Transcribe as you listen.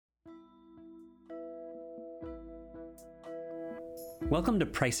Welcome to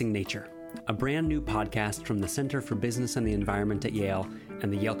Pricing Nature, a brand new podcast from the Center for Business and the Environment at Yale and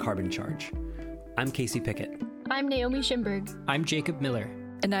the Yale Carbon Charge. I'm Casey Pickett. I'm Naomi Schimberg. I'm Jacob Miller.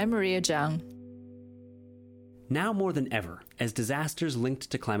 And I'm Maria Zhang. Now more than ever, as disasters linked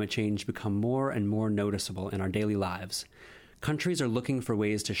to climate change become more and more noticeable in our daily lives, countries are looking for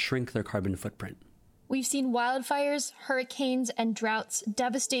ways to shrink their carbon footprint. We've seen wildfires, hurricanes, and droughts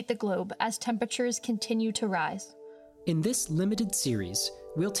devastate the globe as temperatures continue to rise. In this limited series,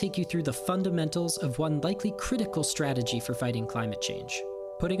 we'll take you through the fundamentals of one likely critical strategy for fighting climate change: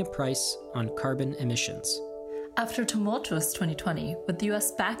 putting a price on carbon emissions. After tumultuous 2020, with the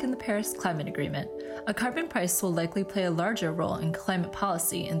US back in the Paris Climate Agreement, a carbon price will likely play a larger role in climate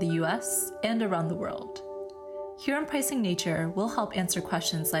policy in the US and around the world. Here on Pricing Nature, we'll help answer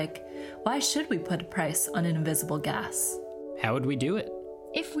questions like, why should we put a price on an invisible gas? How would we do it?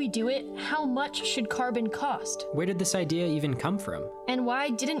 If we do it, how much should carbon cost? Where did this idea even come from? And why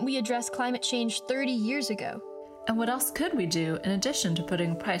didn't we address climate change 30 years ago? And what else could we do in addition to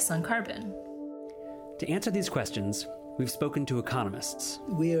putting a price on carbon? To answer these questions, we've spoken to economists.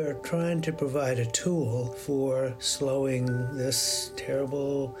 We are trying to provide a tool for slowing this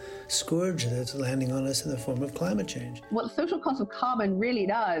terrible scourge that's landing on us in the form of climate change. What the social cost of carbon really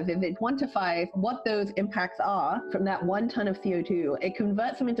does is it quantifies what those impacts are from that 1 ton of CO2. It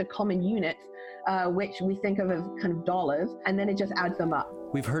converts them into common units, which we think of as kind of dollars, and then it just adds them up.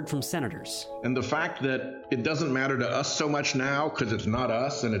 We've heard from senators. And the fact that it doesn't matter to us so much now because it's not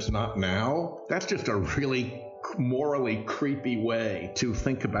us and it's not now, that's just a really morally creepy way to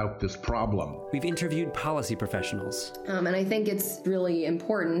think about this problem. We've interviewed policy professionals. And I think it's really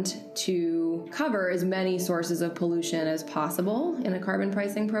important to cover as many sources of pollution as possible in a carbon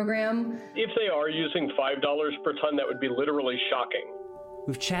pricing program. If they are using $5 per ton, that would be literally shocking.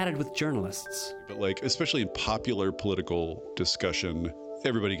 We've chatted with journalists. But especially in popular political discussion,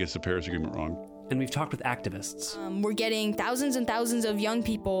 everybody gets the Paris Agreement wrong. And we've talked with activists. We're getting thousands and thousands of young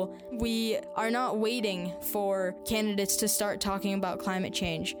people. We are not waiting for candidates to start talking about climate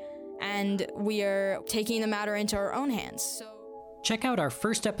change, and we are taking the matter into our own hands. Check out our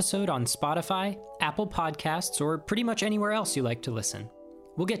first episode on Spotify, Apple Podcasts, or pretty much anywhere else you like to listen.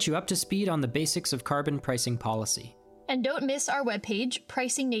 We'll get you up to speed on the basics of carbon pricing policy. And don't miss our webpage,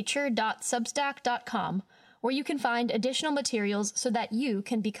 pricingnature.substack.com, where you can find additional materials so that you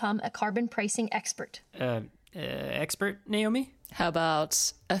can become a carbon pricing expert. Expert, Naomi? How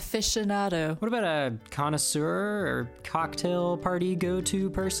about aficionado? What about a connoisseur or cocktail party go-to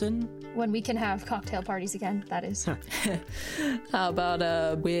person? When we can have cocktail parties again, that is. How about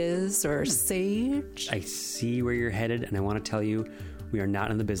a whiz or sage? I see where you're headed, and I want to tell you, we are not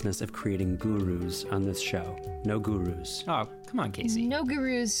in the business of creating gurus on this show. No gurus. Oh, come on, Casey. No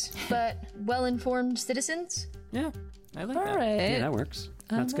gurus, but well-informed citizens? Yeah, I like that. All right. Yeah, that works.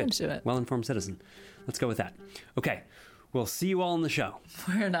 That's good. into it. Well-informed citizen. Let's go with that. Okay, we'll see you all in the show.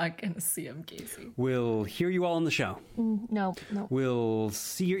 We're not going to see him, Casey. We'll hear you all in the show. No. We'll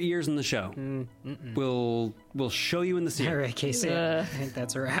see your ears in the show. We'll show you in the series. All right, Casey. I think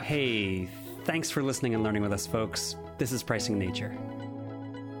that's a wrap. Hey, thanks for listening and learning with us, folks. This is Pricing Nature.